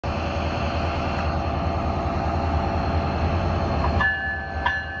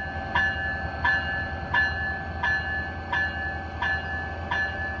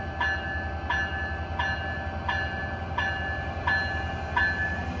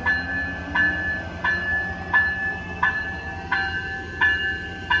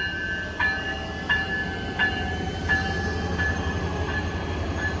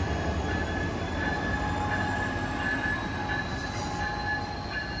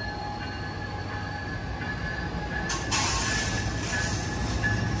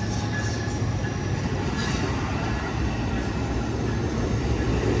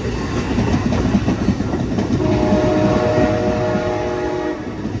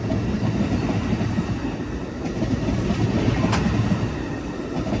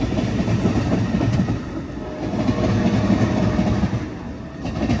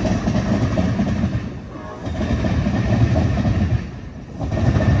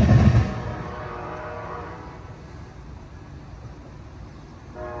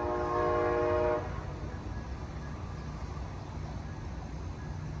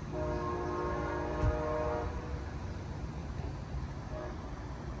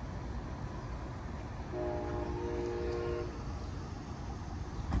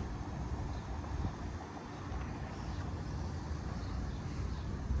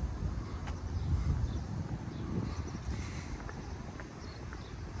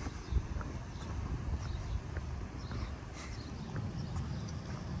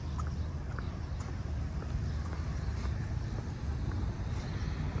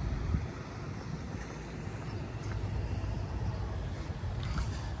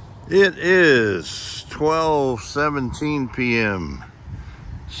It is 12:17 p.m.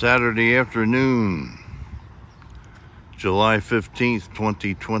 Saturday afternoon, July 15th,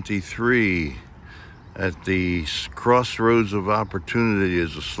 2023. At the Crossroads of Opportunity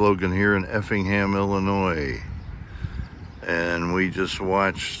is a slogan here in Effingham, Illinois. And we just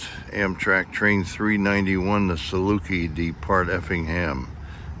watched Amtrak train 391, the Saluki, depart Effingham,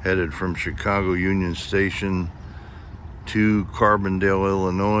 headed from Chicago Union Station to Carbondale,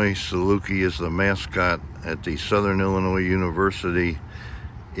 Illinois. Saluki is the mascot at the Southern Illinois University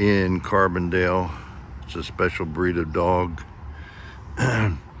in Carbondale. It's a special breed of dog.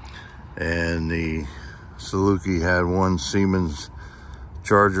 And the Saluki had one Siemens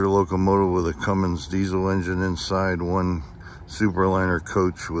Charger locomotive with a Cummins diesel engine inside, one Superliner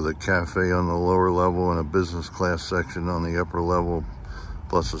coach with a cafe on the lower level and a business class section on the upper level,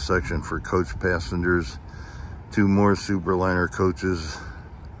 plus a section for coach passengers, two more Superliner coaches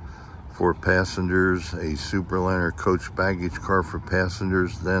for passengers, a Superliner coach baggage car for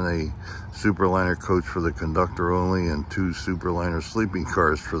passengers, then a Superliner coach for the conductor only, and two Superliner sleeping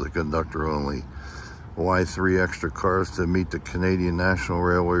cars for the conductor only. Why 3 extra cars? To meet the Canadian National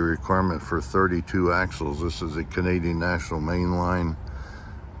Railway requirement for 32 axles. This is a Canadian National main line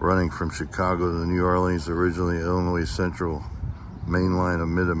running from Chicago to New Orleans, originally Illinois Central main line of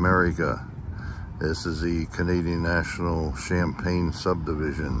Mid-America. This is the Canadian National Champaign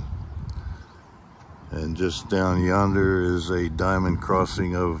Subdivision. And just down yonder is a diamond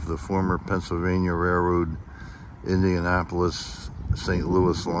crossing of the former Pennsylvania Railroad, Indianapolis St.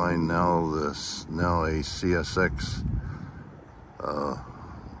 Louis line, now a CSX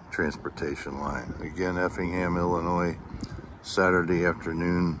transportation line. Again, Effingham, Illinois, Saturday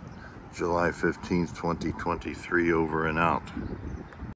afternoon, July 15th, 2023, over and out.